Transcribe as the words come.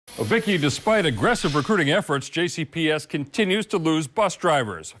Well, Vicki, despite aggressive recruiting efforts, JCPS continues to lose bus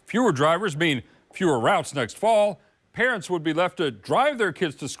drivers. Fewer drivers mean fewer routes next fall. Parents would be left to drive their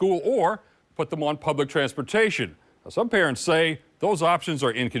kids to school or put them on public transportation. Now, some parents say those options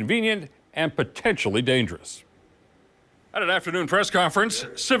are inconvenient and potentially dangerous. At an afternoon press conference,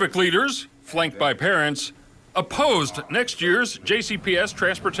 civic leaders, flanked by parents, opposed next year's JCPS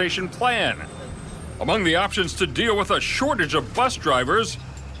transportation plan. Among the options to deal with a shortage of bus drivers,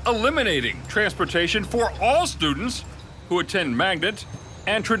 eliminating transportation for all students who attend magnet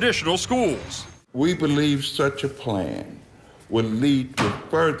and traditional schools. We believe such a plan will lead to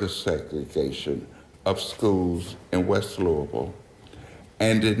further segregation of schools in West Louisville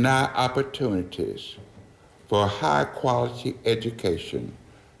and deny opportunities for high-quality education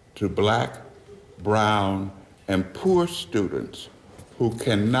to Black, brown, and poor students who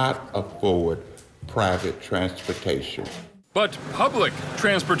cannot afford private transportation. But public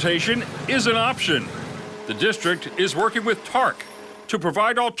transportation is an option. The district is working with TARC to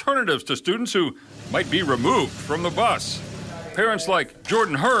provide alternatives to students who might be removed from the bus. Parents like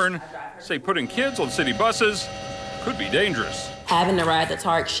Jordan Hearn say putting kids on city buses could be dangerous. Having to ride the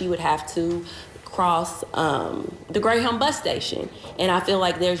TARC, she would have to cross the Greyhound bus station. And I feel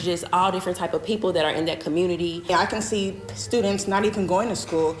like there's just all different type of people that are in that community. I can see students not even going to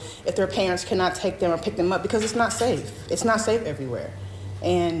school if their parents cannot take them or pick them up because it's not safe. It's not safe everywhere.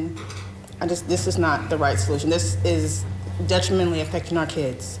 And this is not the right solution. This is detrimentally affecting our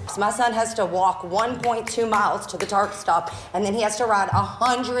kids. My son has to walk 1.2 miles to the TARC stop, and then he has to ride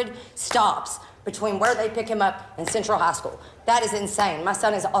 100 stops between where they pick him up and Central High School. That is insane. My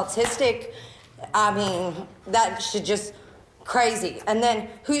son is autistic. I mean, that should just crazy. And then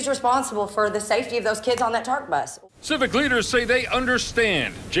who's responsible for the safety of those kids on that TARC bus? Civic leaders say they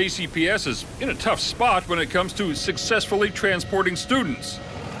understand JCPS is in a tough spot when it comes to successfully transporting students.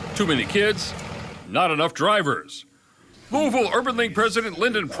 Too many kids, not enough drivers. Louisville Urban League President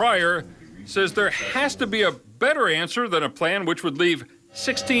Lyndon Pryor says there has to be a better answer than a plan which would leave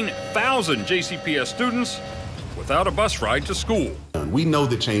 16,000 JCPS students without a bus ride to school. We know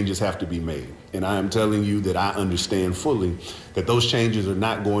that changes have to be made, and I am telling you that I understand fully that those changes are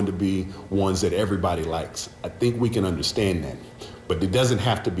not going to be ones that everybody likes. I think we can understand that, but it doesn't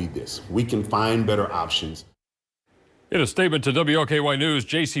have to be this. We can find better options. In a statement to WLKY News,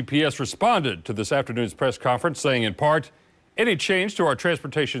 JCPS responded to this afternoon's press conference, saying in part, any change to our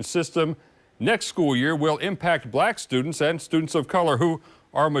transportation system next school year will impact Black students and students of color who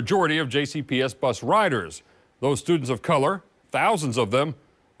are a majority of JCPS bus riders. Those students of color, thousands of them,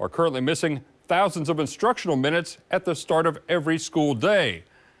 are currently missing thousands of instructional minutes at the start of every school day.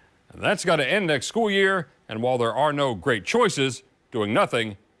 And that's got to end next school year, and while there are no great choices, doing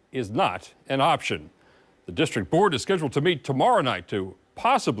nothing is not an option. The district board is scheduled to meet tomorrow night to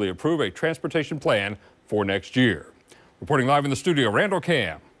possibly approve a transportation plan for next year. Reporting live in the studio, Randall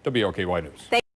Cam, WLKY News.